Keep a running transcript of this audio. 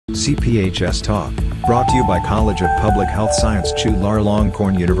CPHS-TALK, brought to you by College of Public Health Science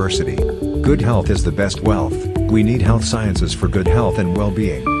Chulalongkorn University. Good health is the best wealth. We need health sciences for good health and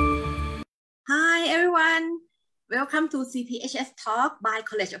well-being. Hi everyone, welcome to CPHS Talk by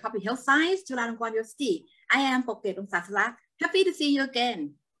College of Public Health Science Chulalongkorn University. I am Pokket. Happy to see you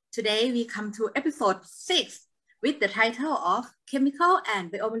again. Today we come to episode 6 with the title of Chemical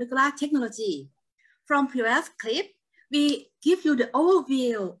and Biomolecular Technology. From previous clip, we give you the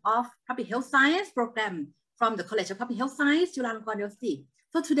overview of public health science program from the College of Public Health Science Chulalongkorn University.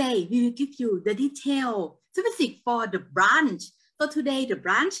 So today we will give you the detail specific for the branch. So today the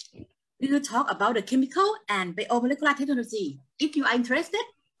branch, we will talk about the chemical and biomolecular technology. If you are interested,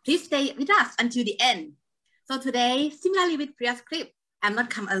 please stay with us until the end. So today, similarly with previous clip, I'm not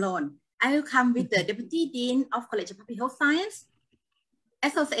come alone. I will come with the Deputy Dean of College of Public Health Science,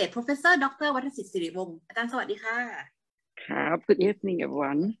 Associate Professor Dr. วัฒสิทธิ์ สิริวงศ์ อาจารย์สวัสดีค่ะ ครับ Good evening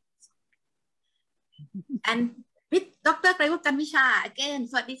everyone. And with Dr. ไกรวุฒิ กันวิชา again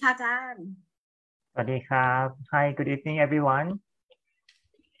สวัสดีค่ะอาจารย์ สวัสดีครับ Hi, good evening everyone.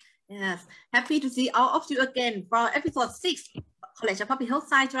 Yes, happy to see all of you again for episode 6, College of Public Health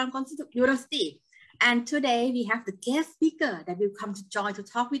Science Chulalongkorn University. And today we have the guest speaker that will come to join to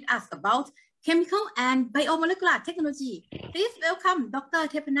talk with us about chemical and biomolecular technology. Please welcome Dr.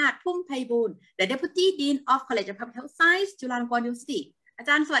 Tepanata Pumpaibool, the Deputy Dean of College of Public Health Science Chulalongkorn University. อาจ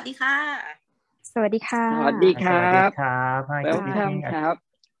ารย์สวัสดีค่ะ สวัสดีค่ะ สวัสดีครับ Hi, good Welcome evening. ครับ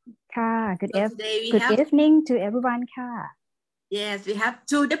ค่ะ Good today we Good have evening to everyone ค่ะ Yes, we have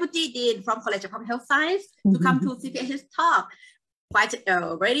two Deputy Dean from College of Public Health Science to come to CPHS Talk. Quite a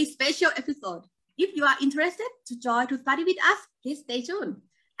very special episode. If you are interested to join to study with us, please stay tuned.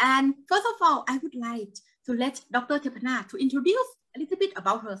 And first of all, I would like to let Dr. Tepanata to introduce a little bit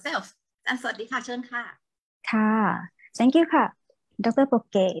about herself. อาจารย์สวัสดีค่ะ เชิญค่ะ ค่ะ Thank you ค่ะ Dr.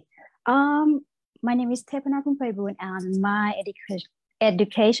 Pokket. My name is Tepanata Pumpaibool and my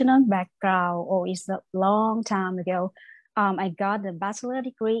educational background is a long time ago. I got a bachelor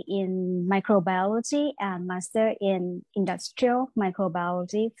degree in microbiology and master in industrial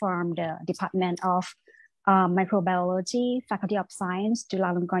microbiology from the Department of Microbiology, Faculty of Science,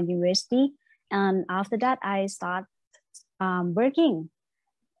 Chulalongkorn University. And after that, I start working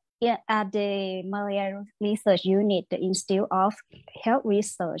at the Malaria Research Unit, the Institute of Health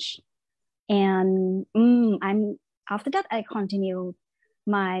Research. And after that, I continue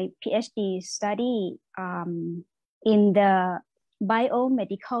my Ph.D. study in the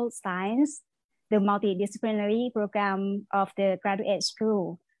biomedical science, the multidisciplinary program of the graduate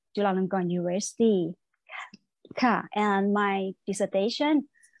school, Chulalongkorn University. And my dissertation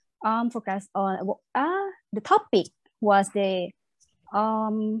focused on the topic was the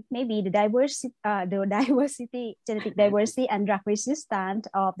maybe the diversity, genetic diversity and drug resistance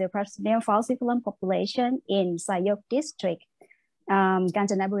of the Plasmodium falciparum population in Sayok district.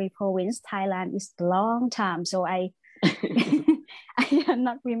 Kanchanaburi province, Thailand is a long time, so I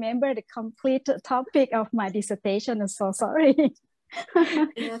cannot remember the complete topic of my dissertation. I'm so sorry.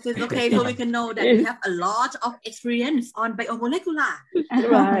 Yes, it's okay. So we can know that you have a lot of experience on biomolecular.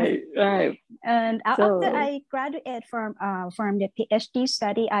 Right. And after I graduated from the PhD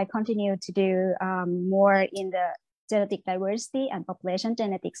study, I continue to do more in the genetic diversity and population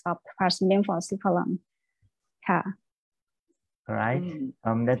genetics of Plasmodium falciparum. Yeah. All right.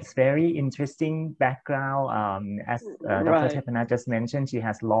 That's very interesting background. As Dr. Tepanata just mentioned, she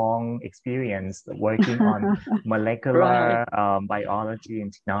has long experience working on molecular biology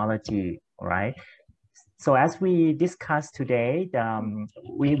and technology. All right. So as we discussed today,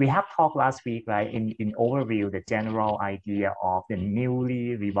 we have talked last week, right, in overview, the general idea of the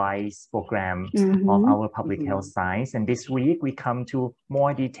newly revised program of our public health science. And this week we come to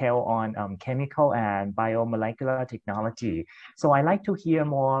more detail on chemical and biomolecular technology. So I'd like to hear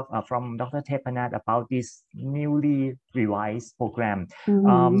more from Dr. Tepanata about this newly revised program.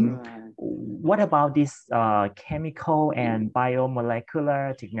 What about this chemical and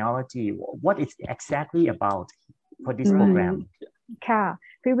biomolecular technology? What is exactly about for this program?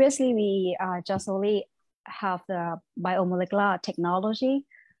 Previously we just only have the biomolecular technology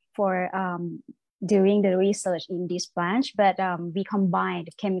for doing the research in this branch, but we combined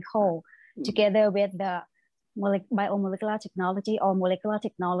chemical together with the biomolecular technology or molecular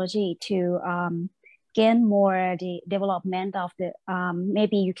technology to gain more the development of the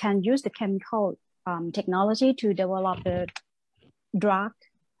maybe you can use the chemical technology to develop the drug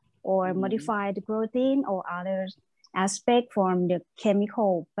or modify the protein or other aspect from the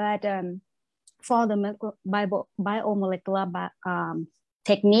chemical. But for the biomolecular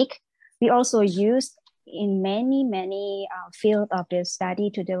technique, we also use in many fields of the study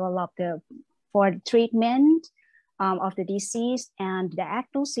to develop for treatment of the disease, and the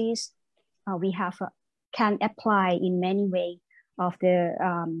diagnosis we have can apply in many ways of the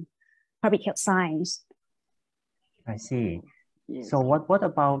public health science. I see. Yes. So what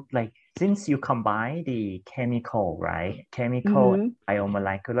about, like, since you combine the chemical, right? Chemical,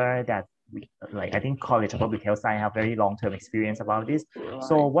 biomolecular, that we, like, I think College of Public Health Science have very long-term experience about this. Right.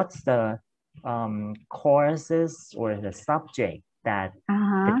 So what's the courses or the subject that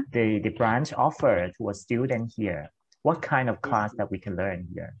the branch offer to a student here? What kind of class that we can learn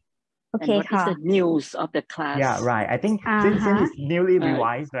here? Okay, and what is the news of the class? Yeah, right. I think since it's newly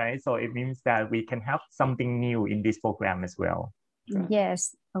revised, right? So it means that we can have something new in this program as well.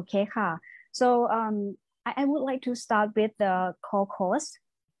 Yes. Okay, so I would like to start with the core course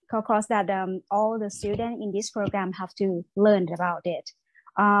that all the students in this program have to learn about it.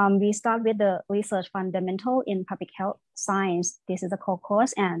 We start with the research fundamental in public health science. This is the core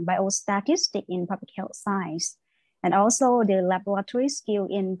course, and biostatistics in public health science, and also the laboratory skill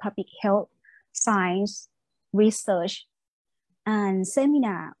in public health science research and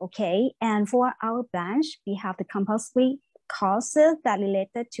seminar. Okay, and for our branch, we have the compulsory courses that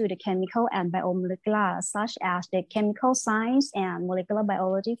related to the chemical and biomolecular, such as the chemical science and molecular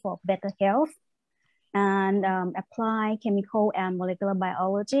biology for better health, and apply chemical and molecular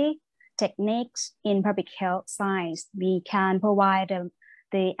biology techniques in public health science. We can provide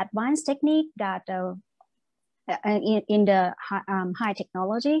the advanced technique that in the high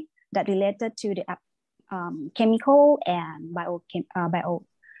technology that related to the chemical and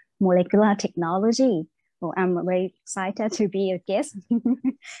biomolecular technology. Oh, I'm very excited to be a guest.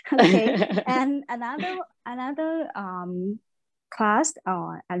 Okay, and another class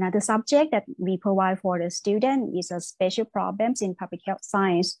or another subject that we provide for the student is special problems in public health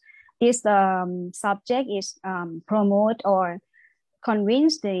science. This subject is promote or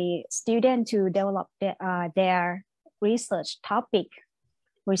convince the student to develop their research topic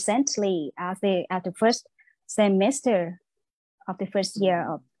recently at the first semester of the first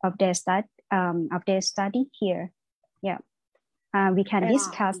year of their study here. Yeah, we can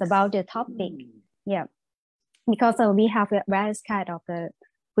discuss about the topic. Yeah, because we have various kind of the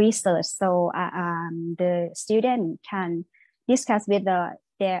research, so the student can discuss with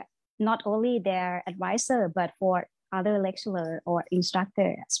their not only their advisor but for other lecturer or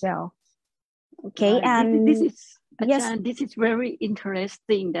instructor as well. Okay, right. and this is yes, this is very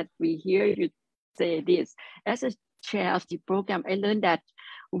interesting that we hear you say this. As a chair of the program, I learned that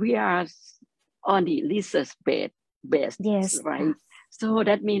we are on the research based, yes, right? So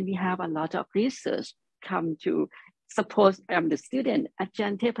that means we have a lot of research come to. Suppose I'm the student at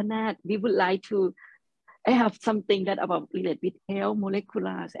Tepanata, we would like to. I have something that about related with health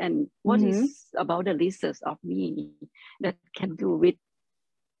moleculars, and what is about the research of me that can do with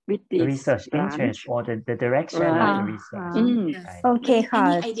The this research branch. interest or the direction of the research. Yes. Right. Okay,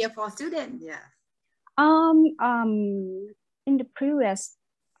 Any idea for students? Yeah. In the previous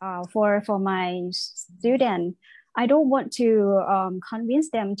for my student, I don't want to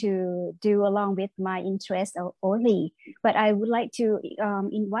convince them to do along with my interest only, but I would like to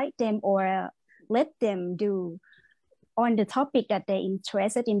invite them or let them do on the topic that they're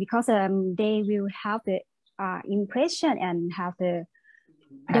interested in, because they will have the impression and have the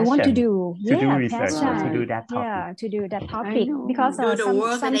they want to do research, passion, to do that topic. to do that topic, because do the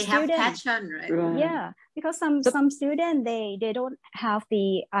work some that they have students, passion, right? yeah, because some students they don't have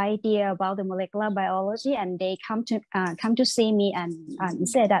the idea about the molecular biology, and they come to see me and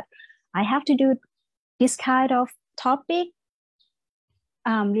say that I have to do this kind of topic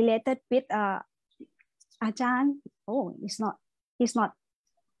related with Ajahn. Oh, this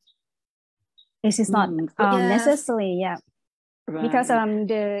is not necessary, yeah. Right. Because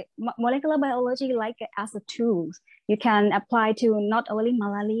the molecular biology, like as a tool, you can apply to not only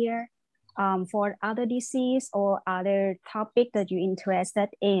malaria, for other disease or other topic that you're interested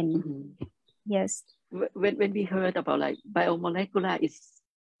in. Yes. When we heard about like biomolecular, it's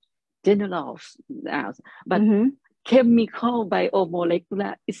general now, but chemical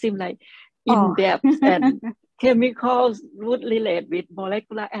biomolecular, it seems like in depth and chemicals would relate with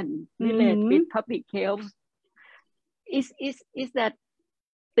molecular and relate with public health. Is that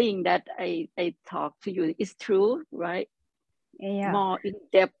thing that I talk to you is true, right? Yeah. More in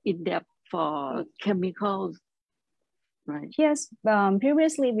depth for chemicals, right? Yes.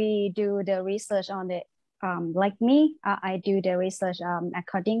 Previously we do the research on the like me, I do the research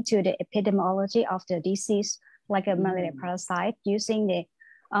according to the epidemiology of the disease, like a malaria parasite, using the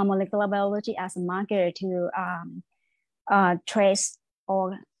molecular biology as a marker to trace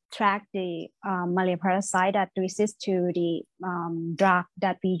or track the malaria parasite that resist to the drug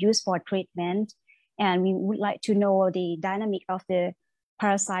that we use for treatment, and we would like to know the dynamic of the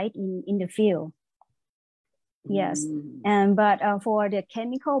parasite in the field. Yes, and but for the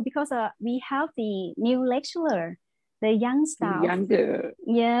chemical, because we have the new lecturer, the young staff, younger,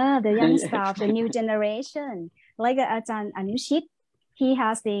 the young staff, the new generation, like Ajahn Anushit, he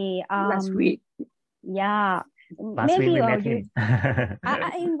has the last week. Yeah, last maybe week we met him.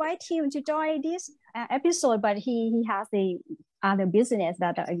 I invite him to join this episode, but he has the other business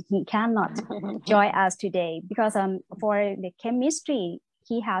that he cannot join us today, because for the chemistry,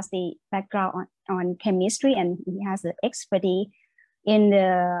 he has the background on chemistry, and he has the expertise in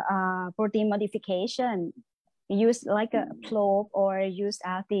the protein modification, used like a probe or used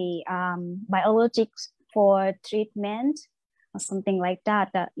as the biologics for treatment or something like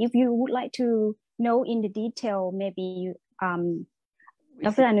that. If you would like to know in the detail, maybe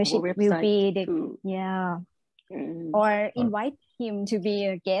Dr. Anushit will be the or invite him to be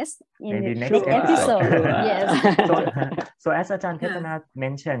a guest in maybe the next episode. Yes. So as Ajahn Tepanata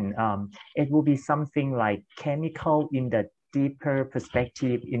mentioned, it will be something like chemical in the deeper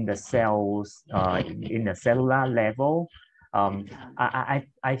perspective in the cells, in the cellular level. I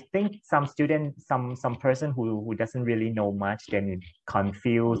think some student, some person who doesn't really know much, then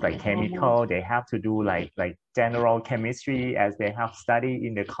confused like chemical, they have to do like general chemistry as they have studied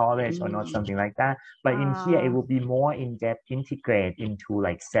in the college or not, something like that. But in here, it will be more in-depth, integrate into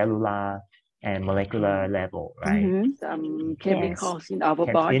like cellular and molecular level, right? Some chemicals in our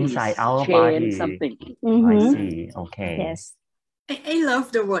body, inside our body, something. I see. Okay. Yes. I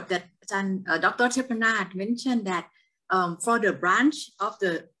love the word that Dr. Tepanata mentioned, that for the branch of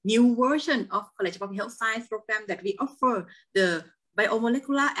the new version of College of Public Health Science program that we offer, the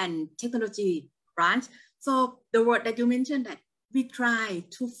biomolecular and technology branch. So the word that you mentioned, that we try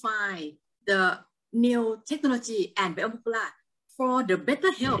to find the new technology and biomolecular for the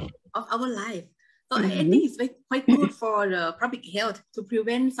better health of our life. So I think it's quite good for the public health to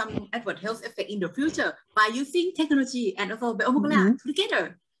prevent some adverse health effect in the future by using technology and also biomolecular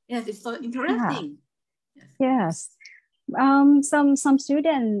together. Yes, it's so interesting. Yes. Some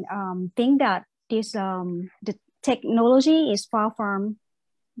students think that this the technology is far from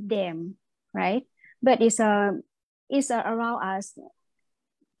them, right? But it's around us.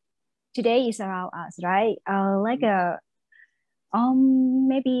 Today is around us, right? Like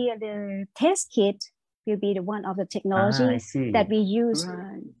maybe the test kit will be the one of the technology that we use.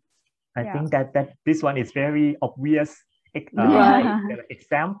 Right. I think that this one is very obvious.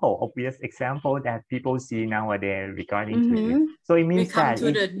 Obvious example that people see nowadays regarding to it. So it means we come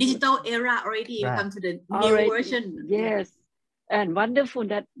to the digital era already. Right. We come to the new version. Yes, and wonderful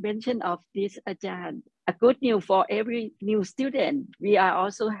that mention of this, Ajahn. A good news for every new student. We are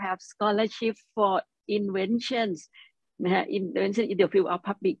also have scholarship for inventions. Invention in the field of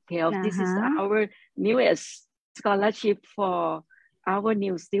public health. This is our newest scholarship for our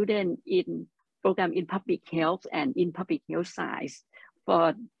new student in program in public health and in public health science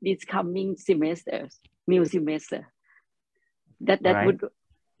for this coming semester, new semester. That would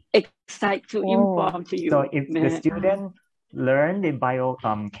excite to inform to you. So if the student learn the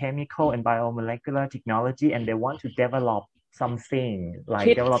biochemical and biomolecular technology and they want to develop something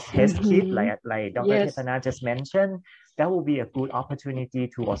like develop test kit like Dr. Tepanata just mentioned, that will be a good opportunity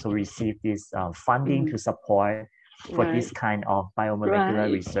to also receive this funding to support for this kind of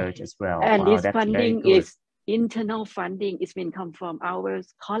biomolecular research as well. And this funding is internal funding. It's been come from our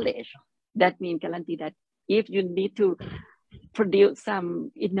college. That means guarantee that if you need to produce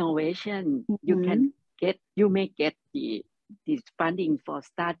some innovation, you may get the funding for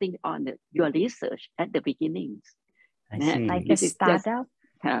starting on your research at the beginnings. I see. Like a startup.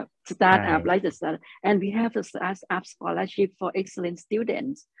 Startup like the startup, and we have the startup scholarship for excellent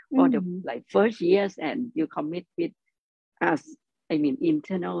students for the first years, and you commit with us. I mean,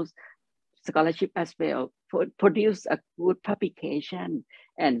 internal scholarship as well. Produce a good publication,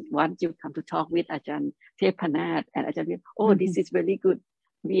 and once you come to talk with Ajahn Tepanata and Ajahn, this is very good.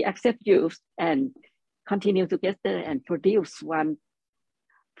 We accept you and continue together and produce one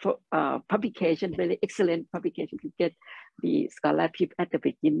publication, very excellent publication to get the scholarship at the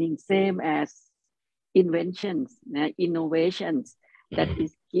beginning, same as inventions, innovations that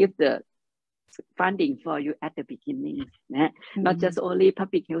is give the funding for you at the beginning. Not just only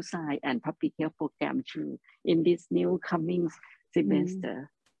public health science and public health program too in this new coming semester.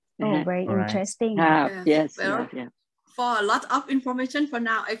 Very interesting. Yes. For a lot of information for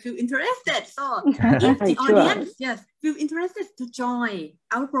now, I feel interested. So if the audience feel interested to join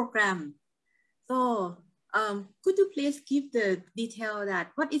our program, so Could you please give the detail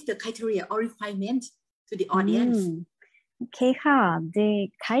that what is the criteria or requirement to the audience? Okay, the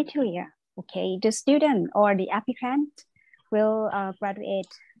criteria. Okay, the student or the applicant will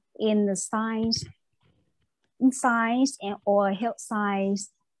graduate in the science and or health science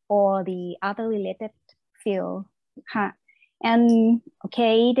or the other related field. And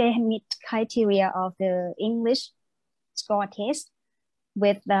okay, they meet criteria of the English score test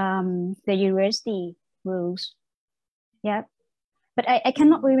with the university rules. Yeah, but I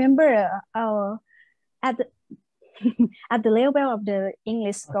cannot remember at the at the level of the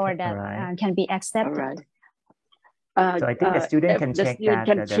English score that can be accepted. So I think the student can check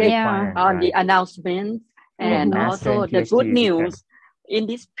that on the announcement, and also the good news. In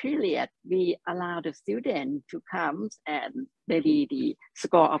this period, we allow the student to come and maybe the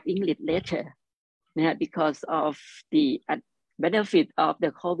score of English later, because of the benefit of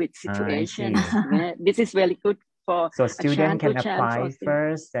the COVID situation. This is very good for so student can apply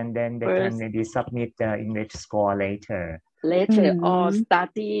first, and then they can maybe submit the English score later. Or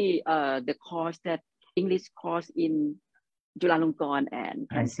study the course that English course in Chulalongkorn and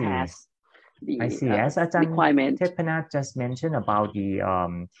pass. I see. As Ajahn Tepanata just mentioned about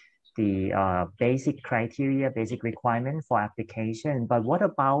the basic criteria, basic requirement for application, but what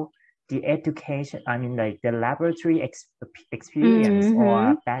about the education? I mean, like the laboratory experience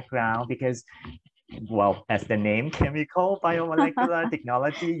or background, because, well, as the name, chemical, biomolecular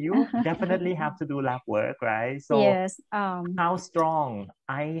technology, you definitely have to do lab work, right? So yes. How strong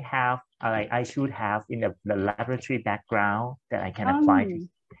I should have in the laboratory background that I can apply to?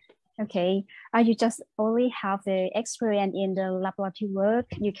 Okay, you just only have the experience in the laboratory work.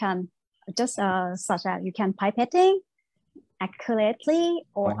 You can just such as you can pipetting accurately,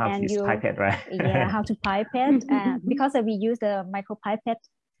 or how to use pipette, right? Yeah, how to pipette, because we use the micro pipette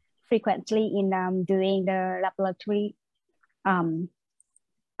frequently in doing the laboratory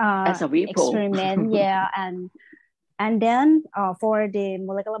experiment. Yeah, and then for the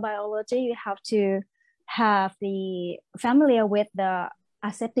molecular biology, you have to have the familiar with the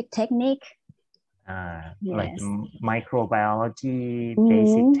aseptic technique. Like microbiology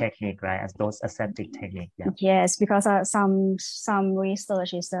basic technique, right? As those aseptic technique. Yeah. Yes, because some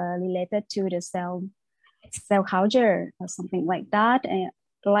research is related to the cell culture or something like that. And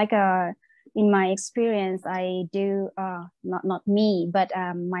like in my experience, I do not me, but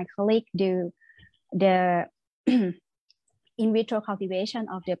my colleague do the in vitro cultivation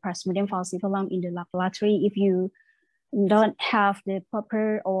of the Plasmodium falciparum in the laboratory. If you don't have the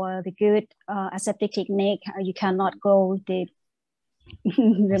proper or the good aseptic technique, you cannot grow the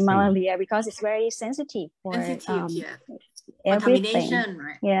malaria, because it's very sensitive for everything.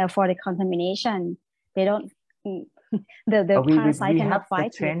 Right? Yeah, for the contamination, they don't the parasite cannot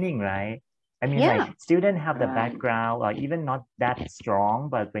fight the training, right? I mean, like students have the background, or even not that strong,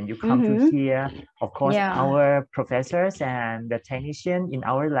 but when you come to here, of course, our professors and the technician in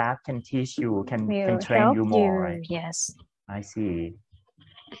our lab can teach you, can train you more. Right? Yes, I see.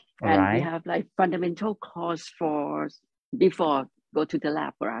 And we have like fundamental course for before go to the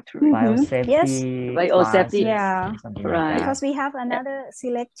laboratory. Biosafety, biosafety, something like that. Because we have another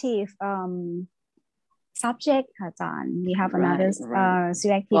selective subject, we have another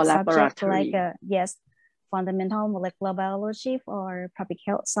selective subject like fundamental molecular biology for public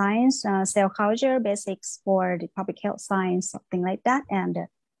health science, cell culture basics for the public health science, something like that, and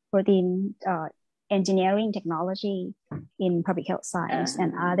protein engineering technology in public health science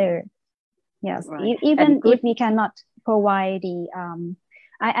and other. Yes, even if we cannot provide the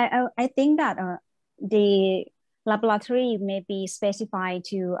I think that the laboratory may be specified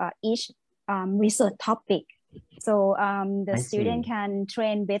to each research topic, so the student can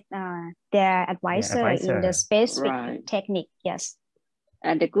train with their advisor in the specific technique. Yes,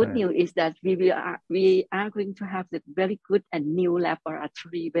 and the good news is that we are going to have the very good and new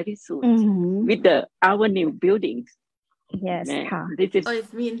laboratory very soon with our new buildings. Yes, this is. So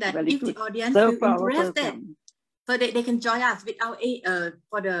it means that if the audience is interested, so they can join us without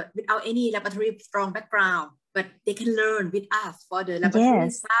without any laboratory strong background, but they can learn with us for the laboratory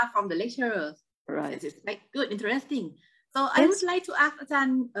staff from the lecturers. Right, it's like good, interesting. So I would like to ask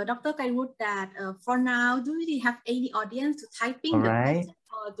Dr. Kairut that for now, do we have any audience to typing the question,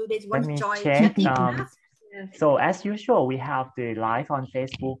 or do they want to join chatting with us? So as usual, we have the live on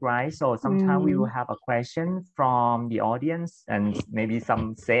Facebook, right? So sometimes we will have a question from the audience, and maybe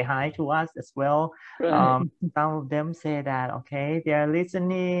some say hi to us as well. Some of them say that, okay, they're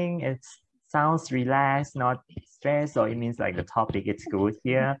listening. It sounds relaxed, not stressed, so it means like the topic is good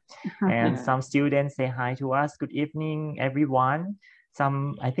here. And some students say hi to us. Good evening, everyone.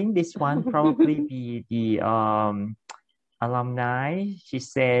 I think this one probably be the alumni. She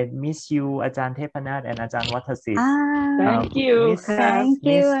said, "Miss you, Ajahn Tepanat and Ajahn Watasit." Thank you. Thank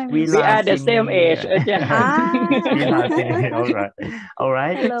you. We are the same age. All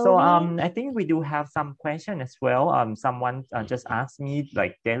right. Hello. So I think we do have some question as well. Someone just asked me,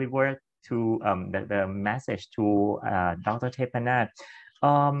 like, deliver to the message to Dr. Tepanat.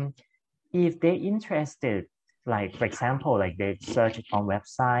 If they're interested, like, for example, like they searched on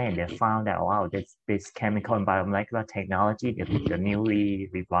website and they found that, wow, this chemical and biomolecular technology, the newly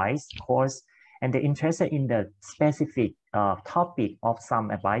revised course, and they're interested in the specific topic of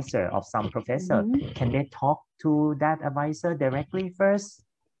some advisor, of some professor, can they talk to that advisor directly first?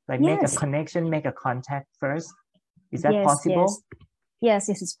 Like make a connection, make a contact first? Is that possible? Yes,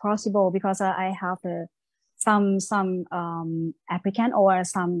 it is possible because I have some applicant or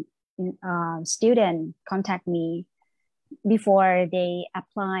some student contact me before they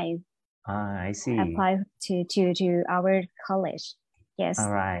apply. I see. Apply to our college. Yes.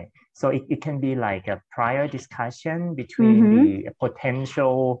 All right. So it can be like a prior discussion between the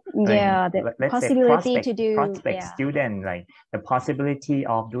potential, the let's possibility say prospect student, like the possibility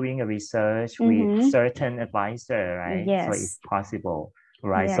of doing a research with certain advisor, right? Yes. So it's possible,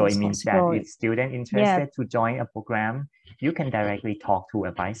 right? Yeah, so it means possible. that if student interested to join a program, you can directly talk to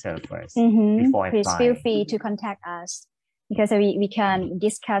advisor first before applying. Please feel free to contact us because we can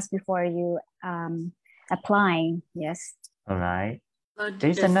discuss before you apply. Yes. All right.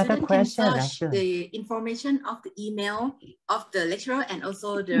 There's another question. The information of the email of the lecturer and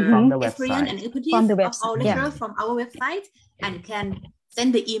also the experience and expertise of our lecturers from our website, and can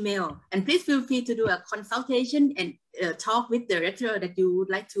send the email. And please feel free to do a consultation and talk with the lecturer that you would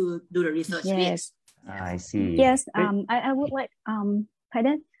like to do the research with. I see. Yes. I would like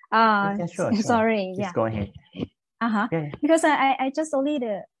pardon. Sure. Sorry. Just go ahead. Because I just only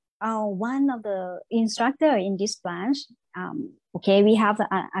the one of the instructor in this branch. Okay, we have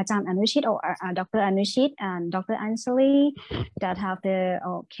Ajahn Anushit or Dr. Anushit and Dr. Ansali that have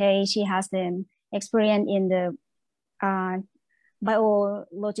she has the experience in the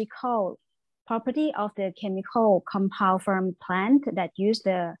biological property of the chemical compound from plant that use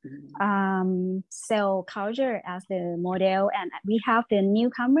the cell culture as the model. And we have the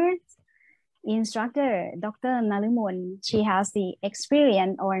newcomer instructor, Dr. Nalumon. She has the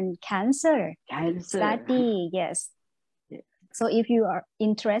experience on cancer study. Yes. So if you are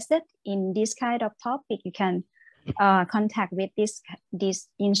interested in this kind of topic, you can contact with these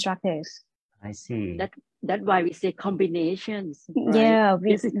instructors. I see. That's why we say combinations. Right? Yeah,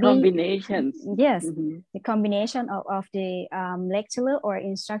 this is combinations. Yes, the combination of the lecturer or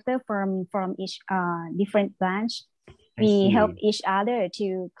instructor from each different branch. We help each other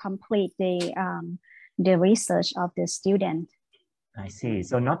to complete the research of the student. I see.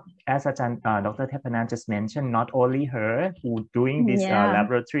 So not, as Dr. Tepanat just mentioned, not only her who doing this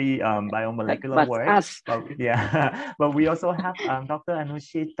laboratory biomolecular work, but we also have Dr.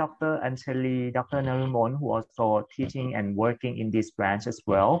 Anushit, Dr. Anjali, Dr. Narumon, who also teaching and working in this branch as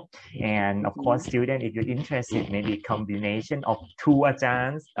well. And of course, student, if you're interested, maybe combination of two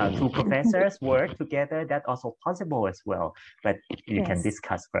ajahns, two professors work together, that's also possible as well. But you can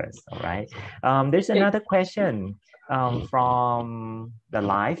discuss first, all right? There's another question. From the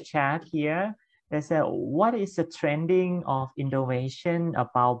live chat here, they said, what is the trending of innovation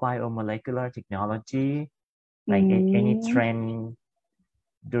about biomolecular technology? Like any trend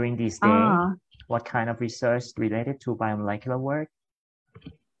during this day? What kind of research related to biomolecular work?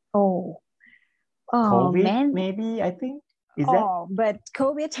 COVID, maybe, I think. Is that? But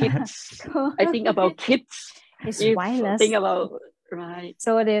COVID. Kids. I think about kids. It's wireless. Think about. Right.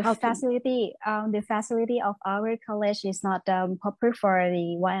 So the facility of our college is not proper for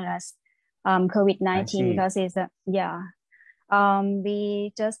the virus COVID-19 because it's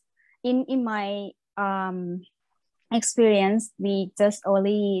we just in my experience we just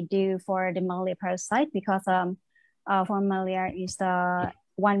only do for the malaria parasite because for malaria is the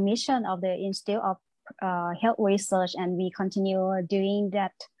one mission of the Institute of Health Research, and we continue doing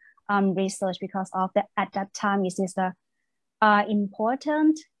that research because of that at that time it is the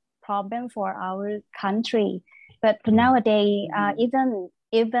important problem for our country. But nowadays, even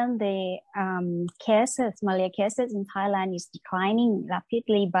the malaria cases in Thailand is declining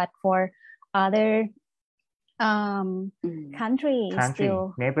rapidly. But for other countries,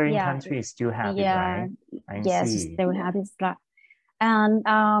 still neighboring countries still have it, right? They will have it. And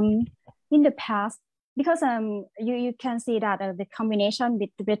in the past, because you can see that the combination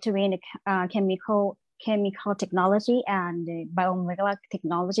between the chemical technology and the biomolecular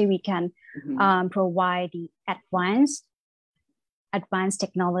technology, we can provide the advanced advanced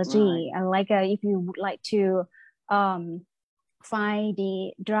technology. Like if you would like to find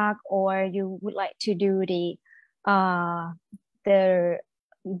the drug, or you would like to do the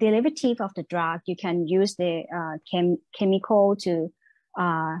derivative of the drug, you can use the chemical to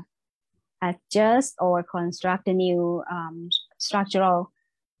adjust or construct a new structural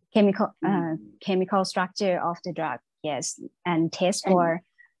chemical structure of the drug. Yes, and test for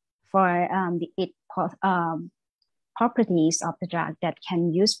the properties of the drug that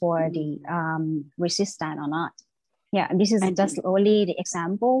can use for the resistant or not. Yeah, this is just only the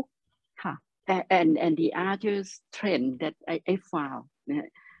example. And the other trend that I found,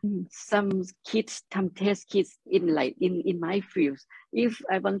 some kids, some test kids in my fields. If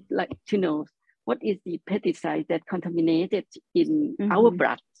I want to know what is the pesticide that contaminated in our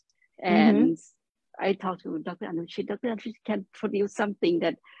blood, and I talked to Dr. Anushit. Dr. Anushit can produce something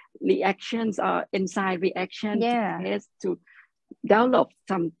that reactions or enzyme reaction to develop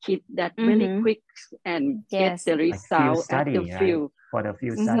some kit that really quick and get the result at the field. For the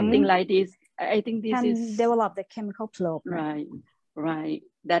field something like this. I think this is develop the chemical probe. Right.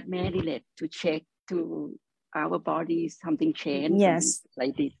 That may relate to check to our body something change. Yes.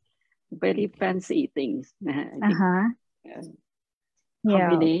 Like this. Very fancy things.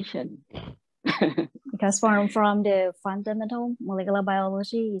 Combination. Because from the fundamental molecular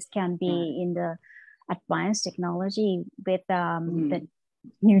biology, it can be in the advanced technology with the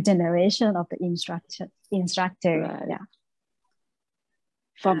new generation of the instructor.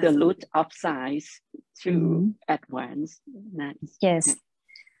 From the root of science to advanced. Yes.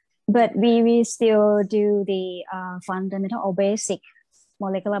 But we still do the fundamental or basic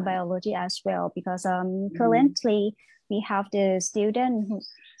molecular biology as well, because currently we have the student who,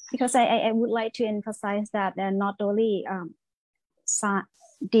 because I would like to emphasize that not only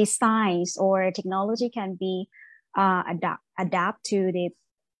the science or technology can be adapt to the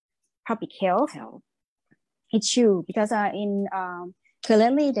public health issue, because in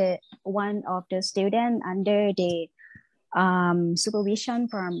currently the one of the student under the supervision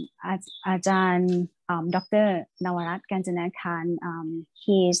from Ajahn Dr. Nawarat Kanjanakan,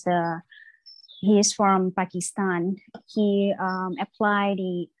 he is from Pakistan. He applied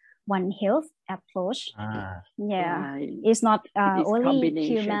the One Health approach. It's not only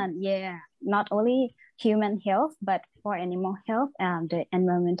human, not only human health, but for animal health and the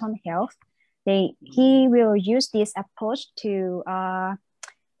environmental health. He will use this approach to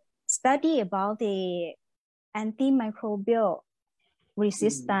study about the antimicrobial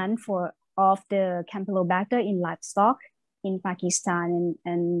resistance of the Campylobacter in livestock in Pakistan,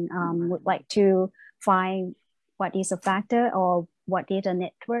 and would like to find what is a factor or what is a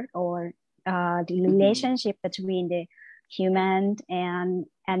network or the relationship between the human and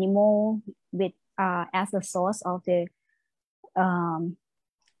animal with as the source of the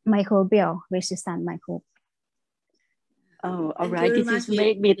microbial resistant microbe. Oh, all right. This has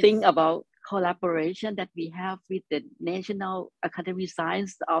made me think about collaboration that we have with the National Academy of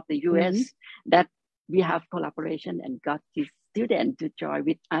Science of the US, that we have collaboration and got this student to join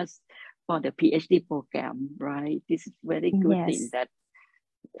with us for the PhD program, right? This is very good thing that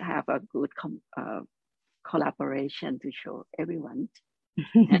have a good collaboration to show everyone.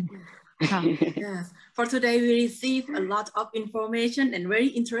 Yes. For today, we received a lot of information and very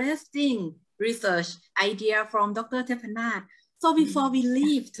interesting research idea from Dr. Tepanata. So before we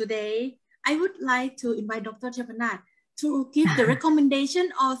leave today, I would like to invite Dr. Tepanata to give the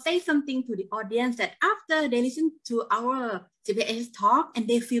recommendation or say something to the audience that after they listen to our CPHS talk and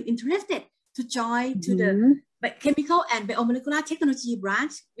they feel interested to join to the Chemical and Biomolecular Technology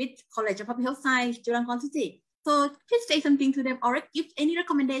branch with College of Public Health Science, Chulalongkorn City. So please say something to them or give any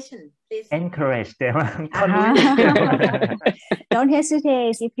recommendation, please. Encourage them. Don't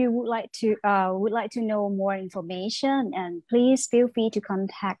hesitate if you would like to know more information, and please feel free to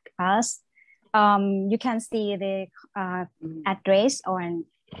contact us. You can see the address on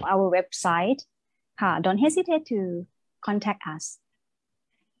our website. Don't hesitate to contact us.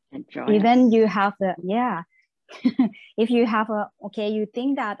 Even you have if you have you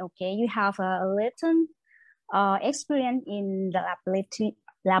think that you have a little experience in the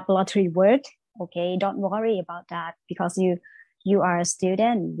laboratory work, don't worry about that, because you are a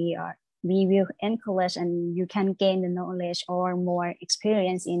student. We will encourage, and you can gain the knowledge or more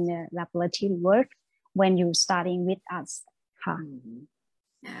experience in the laboratory work when you're starting with us.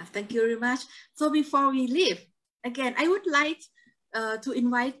 Yeah, thank you very much. So before we leave, again, I would like to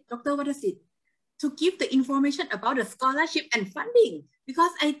invite Dr. Wadasit to give the information about the scholarship and funding,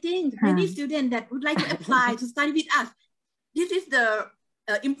 because I think many students that would like to apply to study with us, this is the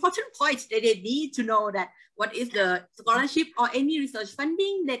important points that they need to know, that what is the scholarship or any research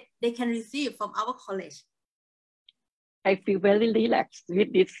funding that they can receive from our college? I feel very relaxed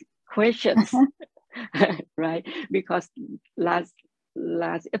with these questions, right? Because last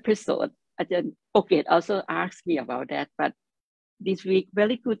episode, Ajahn Poket also asked me about that. But this week,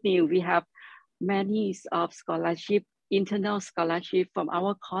 very good news. We have many of scholarship, internal scholarship from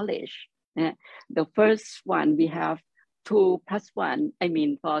our college. The first one, we have 2+1. I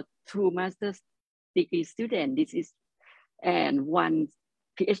mean, for 2 master's degree students, this is, and 1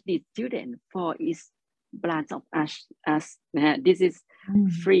 Ph.D. student for each branch of us. This is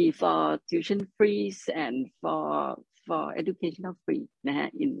free for tuition fees and for educational free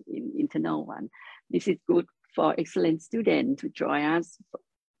in internal one. This is good for excellent students to join us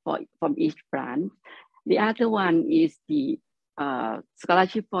from each branch. The other one is the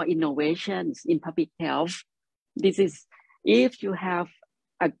scholarship for innovations in public health. This is if you have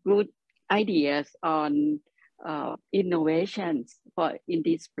a good ideas on innovations in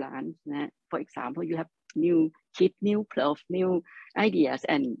this branch. For example, you have new ideas,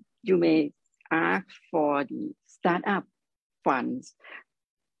 and you may ask for the startup funds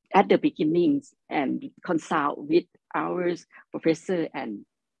at the beginnings and consult with our professor and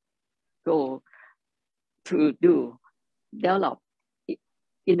go to develop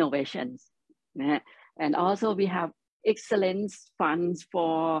innovations. And also we have excellence funds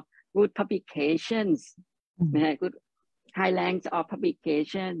for good publications, good high ranks of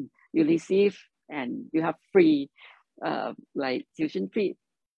publication you receive, and you have free like tuition fee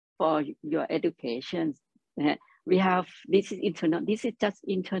for your education. We have, this is internal, this is just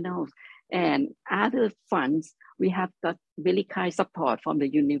internal, and other funds, we have got very kind support from the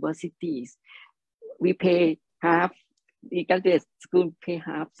universities. We pay half, the graduate school pay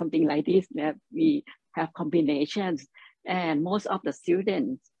half, something like this. We have combinations, and most of the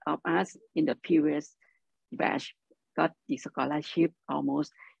students of us in the previous batch got the scholarship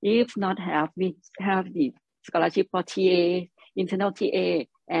almost. If not have, we have the scholarship for TA, internal TA,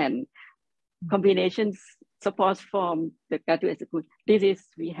 and combinations support from the graduate school. This is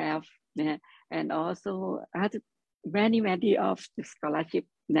we have, and also many of the scholarship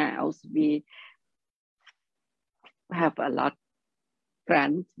now. We have a lot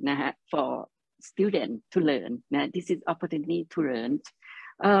grant for students to learn. This is opportunity to learn.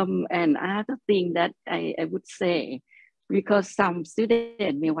 And other thing that I would say, because some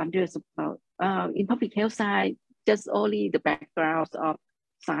students may wonder about in public health side, just only the backgrounds of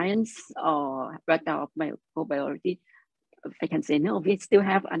science or background of microbiology. I can say no, we still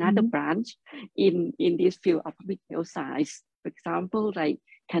have another branch in this field of public health science. For example, like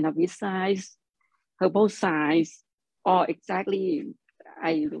cannabis science, herbal science, or exactly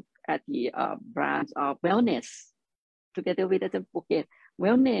I look at the branch of wellness together with the Phuket.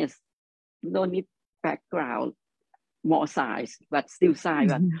 Wellness, no need background, more science, but still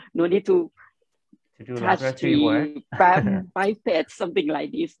science, but no need to do laboratory work, pipette, something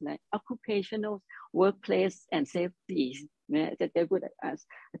like this, like occupational workplace and safety. That they would ask.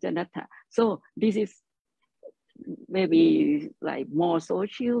 So this is maybe like more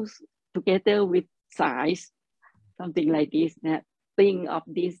socials together with science, something like this. Think of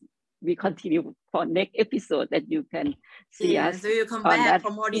this. We continue for next episode that you can see us. So you come back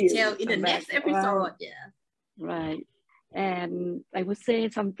for more detail in the next episode. Right. And I would say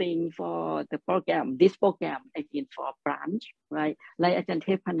something for the program, this program, I mean for a branch, right? Like Ajahn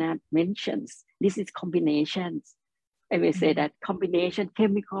Tepanata mentions, this is combinations. I will say that combination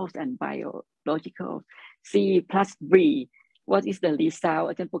chemicals and biological, C plus B. What is the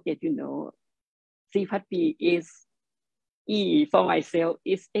result? Ajahn Poket, you know, C plus B is E for myself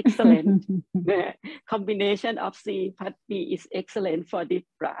is excellent. Combination of C plus B is excellent for this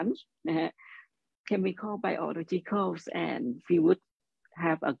branch. Chemical, biologicals, and we would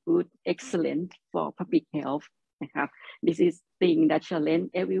have a good, excellent for public health. This is thing that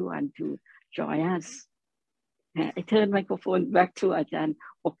challenge everyone to join us. I turn microphone back to Ajahn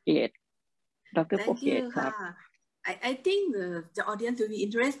Poket. Dr. Poket. I think the audience will be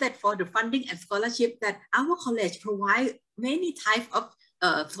interested for the funding and scholarship that our college provide many types of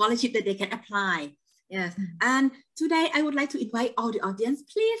scholarship that they can apply. Yes, and today I would like to invite all the audience,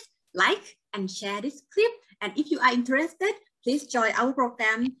 please like and share this clip. And if you are interested, please join our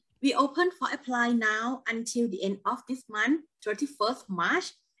program. We open for apply now until the end of this month, 31st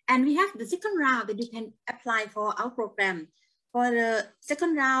March. And we have the second round that you can apply for our program. For the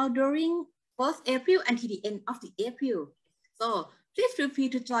second round during 1st April until the end of the April. So please feel free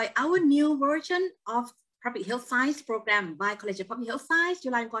to join our new version of Public Health Science program by College of Public Health Science,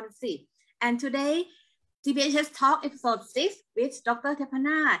 Chula. And today, CPHS Talk episode 6 with Dr.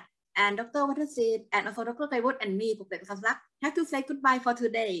 Tepanata and Dr. Waterseed and also Dr. Paibool and me, Puklet Sasak, have to say goodbye for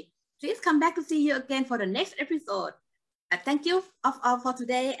today. Please come back to see you again for the next episode. Thank you of all for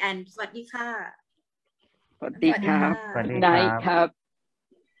today and สวัสดีค่ะ สวัสดีครับ Good night ครับ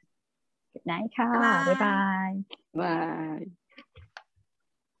Good night ค่ะ บ๊ายบาย บาย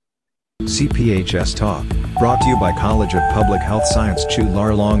CPHS Talk, brought to you by College of Public Health Science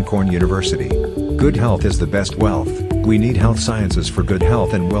Chulalongkorn University. Good health is the best wealth. We need health sciences for good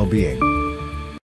health and well-being.